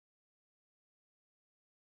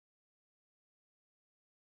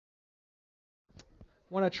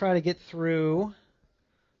want to try to get through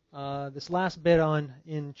this last bit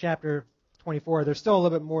in chapter 24. There's still a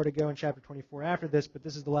little bit more to go in chapter 24 after this, but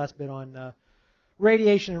this is the last bit on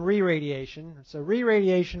radiation and re-radiation. So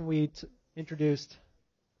re-radiation we introduced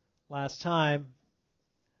last time,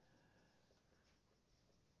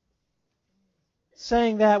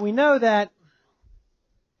 saying that we know that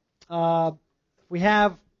we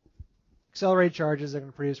have accelerated charges that are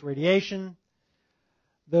going to produce radiation.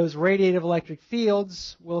 Those radiative electric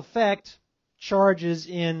fields will affect charges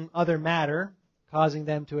in other matter, causing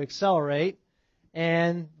them to accelerate,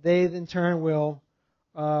 and they in turn will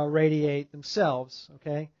radiate themselves.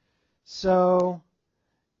 Okay, so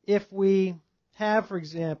if we have, for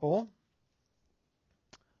example,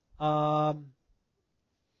 a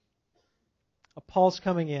pulse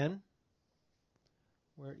coming in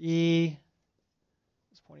where E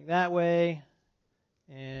is pointing that way,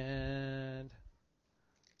 and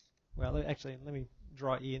well, actually, let me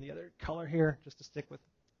draw E in the other color here, just to stick with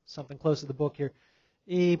something close to the book here.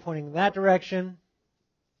 E pointing in that direction,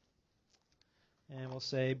 and we'll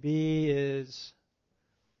say B is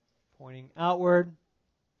pointing outward,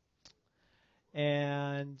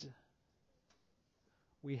 and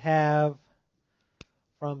we have,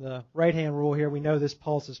 from the right-hand rule here, we know this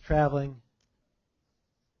pulse is traveling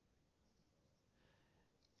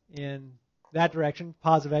in that direction,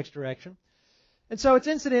 positive x direction. And so it's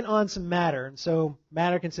incident on some matter. And so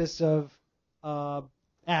matter consists of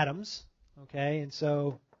atoms, okay? And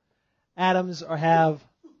so atoms have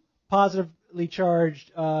positively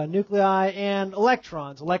charged nuclei and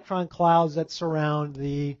electrons, electron clouds that surround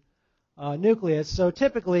the nucleus. So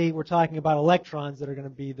typically we're talking about electrons that are going to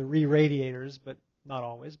be the re-radiators, but not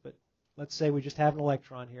always. But let's say we just have an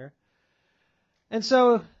electron here. And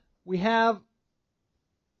so we have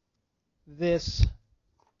this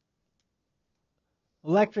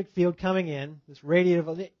electric field coming in, this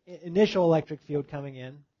radiative initial electric field coming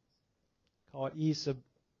in, call it E sub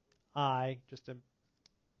I, just to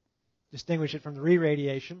distinguish it from the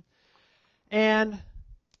re-radiation. And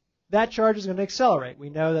that charge is going to accelerate. We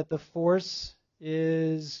know that the force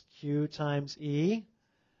is Q times E.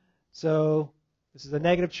 So this is a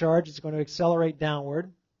negative charge. It's going to accelerate downward.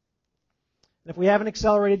 And if we have an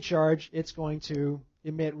accelerated charge, it's going to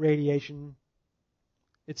emit radiation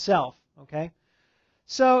itself. Okay?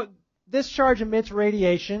 So this charge emits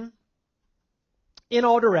radiation in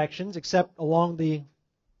all directions except along the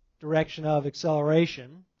direction of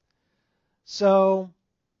acceleration. So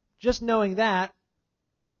just knowing that,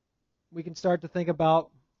 we can start to think about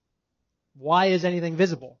why is anything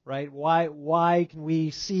visible, right? Why can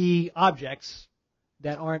we see objects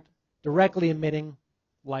that aren't directly emitting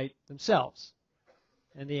light themselves?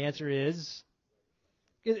 And the answer is,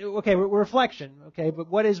 okay, reflection. Okay, but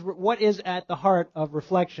what is at the heart of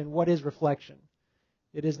reflection? What is reflection?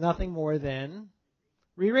 It is nothing more than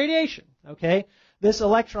re-radiation. Okay, this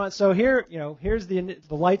electron. So here, here's the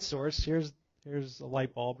light source. Here's a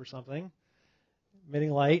light bulb or something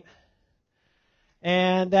emitting light,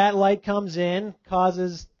 and that light comes in,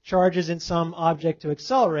 causes charges in some object to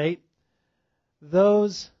accelerate.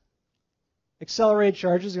 Those accelerated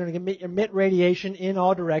charges are going to emit radiation in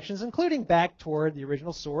all directions, including back toward the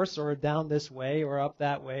original source or down this way or up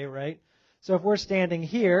that way, right? So if we're standing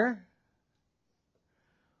here,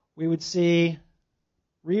 we would see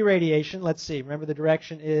re-radiation. Let's see. Remember, the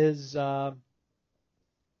direction is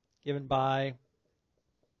given by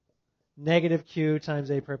negative Q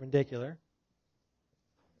times A perpendicular.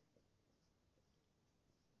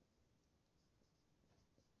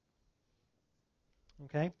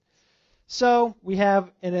 Okay? So we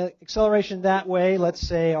have an acceleration that way. Let's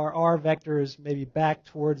say our R vector is maybe back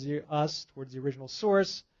towards us, towards the original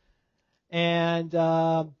source. And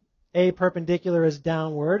A perpendicular is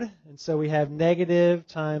downward. And so we have negative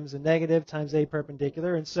times a negative times A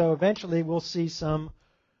perpendicular. And so eventually we'll see some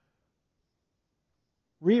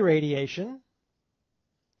re-radiation.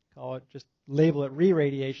 Just label it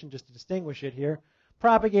re-radiation just to distinguish it here,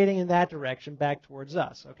 propagating in that direction back towards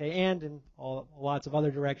us, okay, and in lots of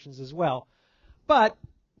other directions as well. But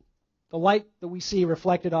the light that we see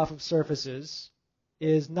reflected off of surfaces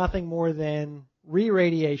is nothing more than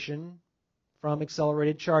re-radiation from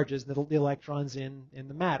accelerated charges, the electrons in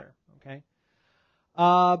the matter, okay.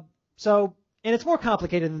 And it's more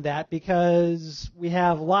complicated than that because we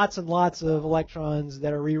have lots and lots of electrons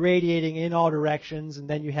that are re-radiating in all directions, and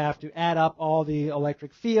then you have to add up all the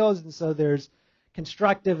electric fields, and so there's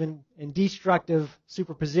constructive and destructive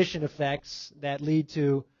superposition effects that lead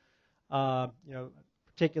to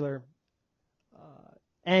particular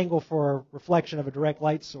angle for reflection of a direct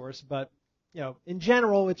light source. But in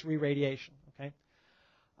general, it's re-radiation. Okay.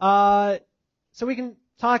 so we can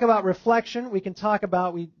talk about reflection. We can talk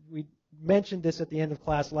about, we mentioned this at the end of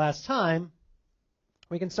class last time.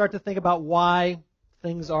 We can start to think about why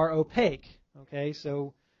things are opaque. Okay,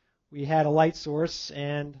 so we had a light source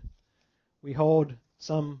and we hold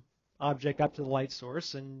some object up to the light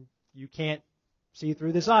source and you can't see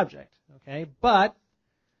through this object. Okay, but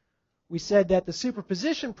we said that the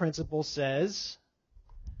superposition principle says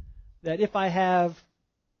that if I have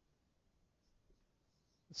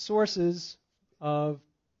sources of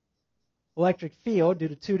electric field due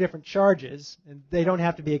to two different charges, and they don't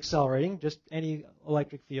have to be accelerating, just any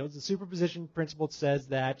electric fields, the superposition principle says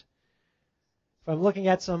that if I'm looking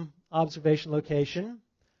at some observation location,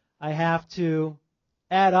 I have to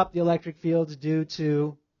add up the electric fields due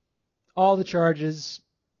to all the charges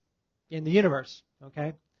in the universe.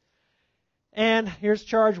 Okay? And here's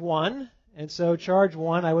charge 1. And so charge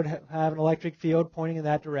 1, I would have an electric field pointing in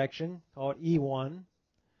that direction, call it E1.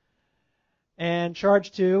 And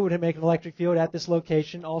charge 2 would make an electric field at this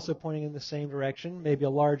location, also pointing in the same direction, maybe a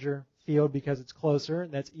larger field because it's closer,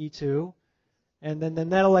 and that's E2. And then the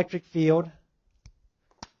net electric field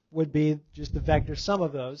would be just the vector sum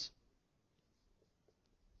of those.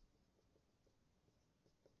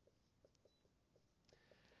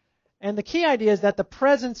 And the key idea is that the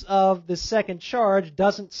presence of the second charge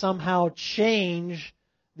doesn't somehow change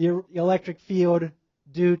the electric field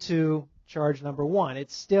due to charge number 1.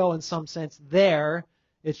 It's still in some sense there.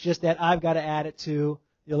 It's just that I've got to add it to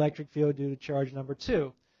the electric field due to charge number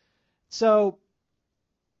 2. So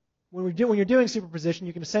when you're doing superposition,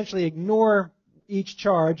 you can essentially ignore each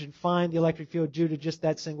charge and find the electric field due to just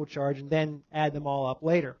that single charge and then add them all up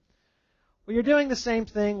later. Well, you're doing the same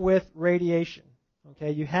thing with radiation.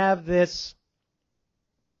 Okay, you have this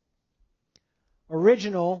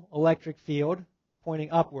original electric field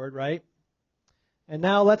pointing upward, right? And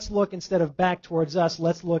now let's look, instead of back towards us,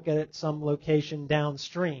 let's look at some location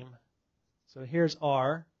downstream. So here's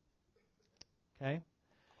R. Okay.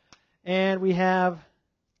 And we have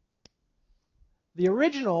the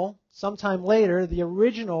original, sometime later, the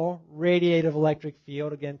original radiative electric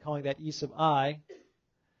field, again calling that E sub I,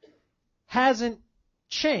 hasn't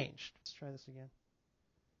changed. Let's try this again.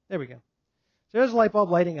 There we go. So there's a light bulb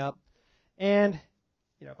lighting up. And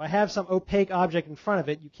if I have some opaque object in front of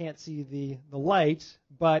it, you can't see the light,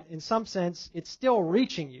 but in some sense, it's still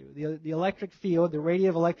reaching you. The electric field, the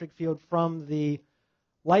radiative electric field from the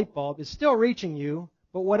light bulb is still reaching you,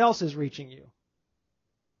 but what else is reaching you?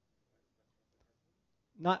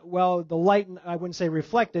 The light, I wouldn't say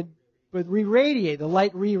reflected, but re-radiated. The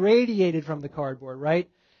light re-radiated from the cardboard, right?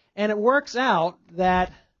 And it works out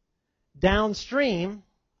that downstream,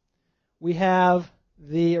 we have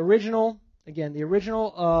the original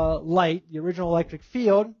light, the original electric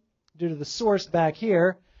field, due to the source back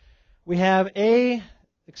here. We have A,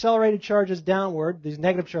 accelerated charges downward, these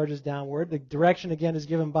negative charges downward. The direction, again, is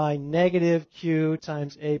given by negative Q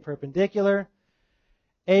times A perpendicular.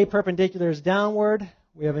 A perpendicular is downward.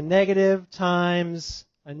 We have a negative times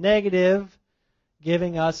a negative,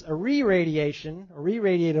 giving us a re-radiation, a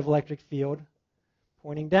re-radiative electric field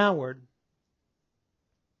pointing downward.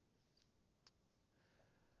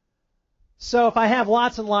 So if I have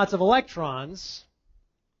lots and lots of electrons,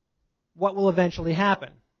 what will eventually happen?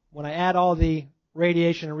 When I add all the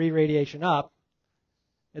radiation and re-radiation up,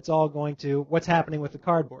 it's all going to, what's happening with the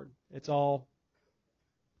cardboard? It's all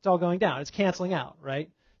going down. It's canceling out, right?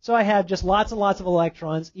 So I have just lots and lots of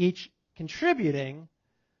electrons, each contributing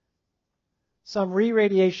some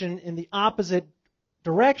re-radiation in the opposite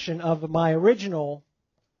direction of my original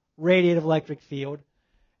radiative electric field,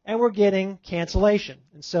 and we're getting cancellation.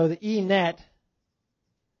 And so the E net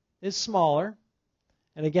is smaller.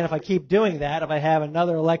 And again, if I keep doing that, if I have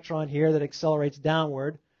another electron here that accelerates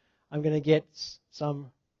downward, I'm going to get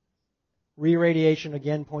some re-radiation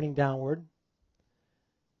again pointing downward,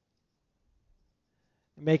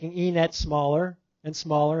 making E net smaller and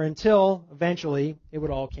smaller until eventually it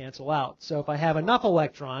would all cancel out. So if I have enough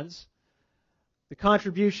electrons, the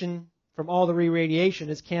contribution from all the re-radiation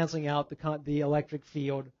is canceling out the electric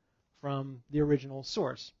field from the original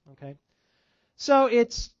source. Okay, so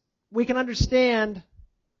we can understand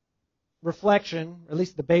reflection, or at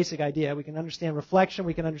least the basic idea. We can understand reflection.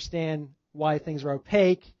 We can understand why things are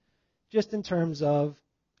opaque, just in terms of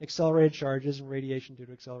accelerated charges and radiation due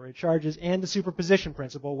to accelerated charges, and the superposition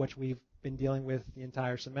principle, which we've been dealing with the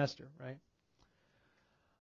entire semester, right?